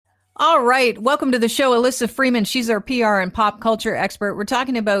All right. Welcome to the show, Alyssa Freeman. She's our PR and pop culture expert. We're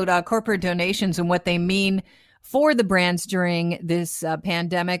talking about corporate donations and what they mean for the brands during this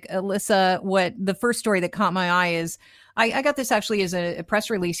pandemic. Alyssa, what the first story that caught my eye is I got this actually as a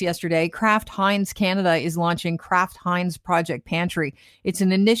press release yesterday. Kraft Heinz Canada is launching Kraft Heinz Project Pantry. It's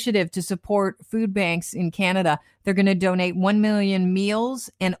an initiative to support food banks in Canada. They're going to donate 1 million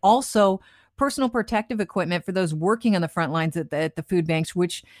meals and also personal protective equipment for those working on the front lines at the food banks,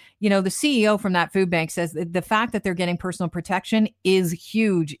 which, the CEO from that food bank says that the fact that they're getting personal protection is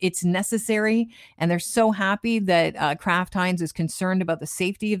huge. It's necessary. And they're so happy that Kraft Heinz is concerned about the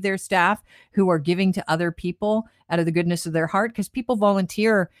safety of their staff who are giving to other people out of the goodness of their heart, because people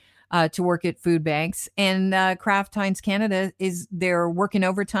volunteer to work at food banks. And Kraft Heinz Canada they're working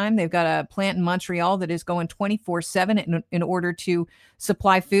overtime. They've got a plant in Montreal that is going 24/7 in order to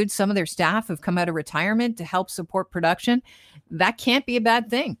supply food. Some of their staff have come out of retirement to help support production. That can't be a bad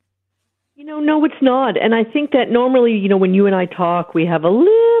thing. No, it's not. And I think that normally, when you and I talk, we have a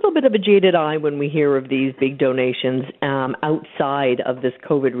little bit of a jaded eye when we hear of these big donations outside of this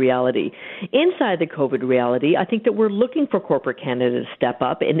COVID reality. Inside the COVID reality, I think that we're looking for corporate Canada to step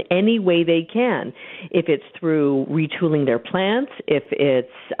up in any way they can. If it's through retooling their plants, if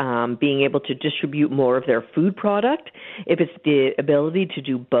it's being able to distribute more of their food product, if it's the ability to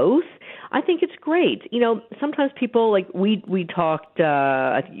do both, I think it's great. Sometimes people, like we talked,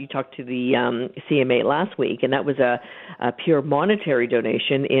 I think you talked to the CMA last week, and that was a pure monetary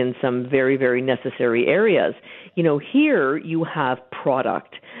donation in some very, very necessary areas. Here you have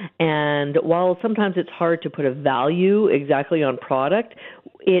product. And while sometimes it's hard to put a value exactly on product,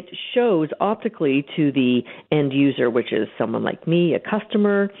 it shows optically to the end user, which is someone like me, a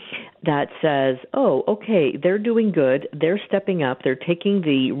customer, that says, oh, okay, they're doing good, they're stepping up, they're taking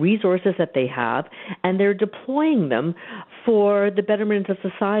the resources that they have, and they're deploying them for the betterment of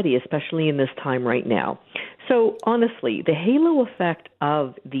society, especially in this time right now. So honestly, the halo effect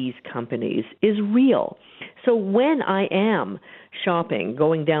of these companies is real. So when I am shopping,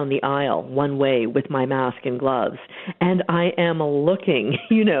 going down the aisle one way with my mask and gloves, and I am looking,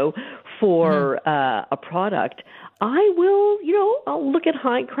 for a product, I will, I'll look at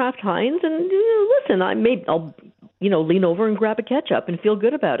Kraft Heinz and listen, I'll lean over and grab a ketchup and feel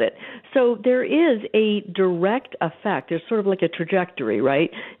good about it. So there is a direct effect. There's sort of like a trajectory, right?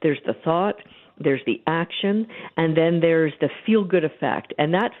 There's the thought, there's the action, and then there's the feel-good effect.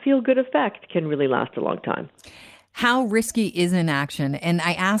 And that feel-good effect can really last a long time. How risky is inaction? And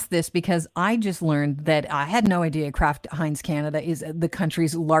I ask this because I just learned that I had no idea Kraft Heinz Canada is the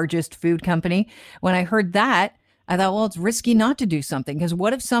country's largest food company. When I heard that, I thought, well, it's risky not to do something, because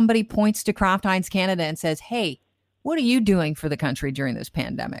what if somebody points to Kraft Heinz Canada and says, hey, what are you doing for the country during this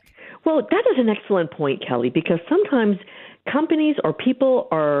pandemic? Well, that is an excellent point, Kelly, because sometimes companies or people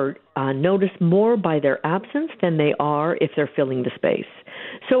are noticed more by their absence than they are if they're filling the space.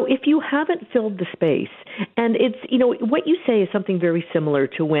 So if you haven't filled the space, and it's, what you say is something very similar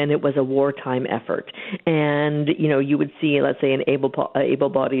to when it was a wartime effort, and, you would see, let's say, an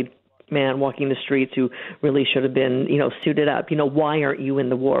able-bodied man walking the streets who really should have been, suited up. Why aren't you in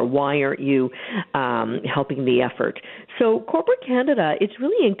the war? Why aren't you helping the effort? So corporate Canada, it's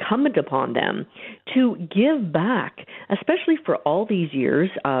really incumbent upon them to give back, especially for all these years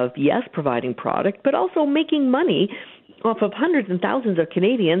of, yes, providing product, but also making money off of hundreds and thousands of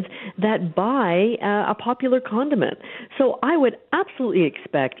Canadians that buy a popular condiment. So I would absolutely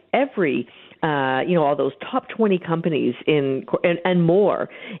expect every all those top 20 companies and more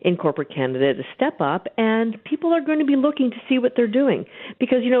in corporate Canada to step up, and people are going to be looking to see what they're doing.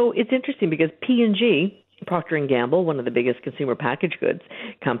 Because, it's interesting because P&G, Procter & Gamble, one of the biggest consumer packaged goods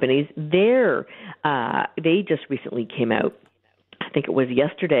companies, they just recently came out, I think it was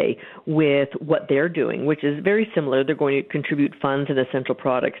yesterday, with what they're doing, which is very similar. They're going to contribute funds and essential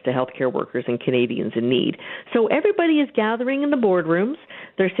products to healthcare workers and Canadians in need. So everybody is gathering in the boardrooms.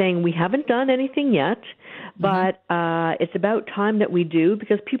 They're saying, we haven't done anything yet, but it's about time that we do,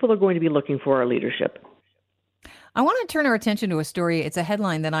 because people are going to be looking for our leadership. I want to turn our attention to a story. It's a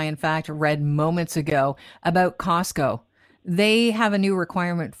headline that I, in fact, read moments ago about Costco. They have a new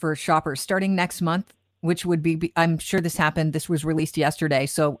requirement for shoppers starting next month, which would be, I'm sure this happened, this was released yesterday.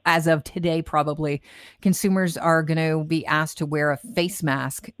 So as of today, probably, consumers are going to be asked to wear a face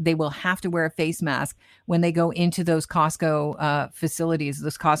mask. They will have to wear a face mask when they go into those Costco facilities,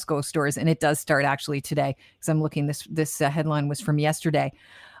 those Costco stores. And it does start actually today, because I'm looking, this headline was from yesterday.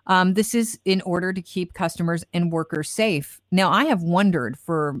 This is in order to keep customers and workers safe. Now, I have wondered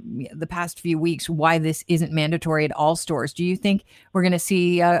for the past few weeks why this isn't mandatory at all stores. Do you think we're going to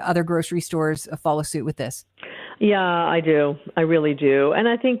see other grocery stores follow suit with this? Yeah, I do. I really do. And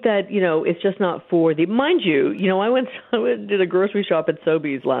I think that, it's just not for the, mind you, I went did a grocery shop at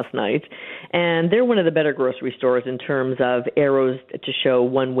Sobeys last night, and they're one of the better grocery stores in terms of arrows to show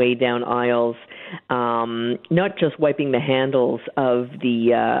one way down aisles, not just wiping the handles of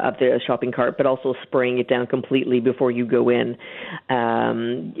the shopping cart, but also spraying it down completely before you go in.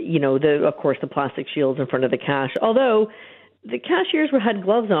 Of course, the plastic shields in front of the cash, although the cashiers had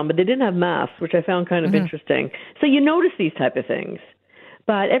gloves on, but they didn't have masks, which I found kind of interesting. So you notice these type of things.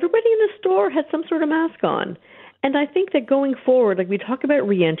 But everybody in the store had some sort of mask on. And I think that going forward, like we talk about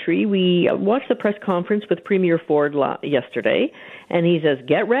reentry, we watched the press conference with Premier Ford yesterday, and he says,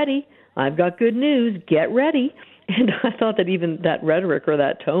 get ready. I've got good news. Get ready. And I thought that even that rhetoric or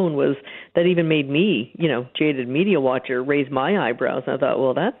that tone that even made me, jaded media watcher, raise my eyebrows. And I thought,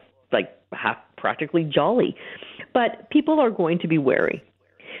 well, that's like practically jolly. But people are going to be wary.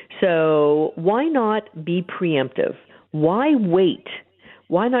 So why not be preemptive? Why wait?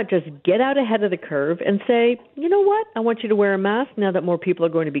 Why not just get out ahead of the curve and say, you know what? I want you to wear a mask now that more people are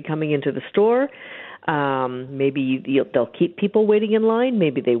going to be coming into the store. Maybe they'll keep people waiting in line.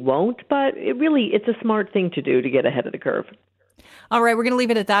 Maybe they won't. But it's a smart thing to do to get ahead of the curve. All right. We're going to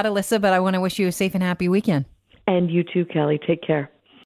leave it at that, Alyssa, but I want to wish you a safe and happy weekend. And you too, Kelly. Take care.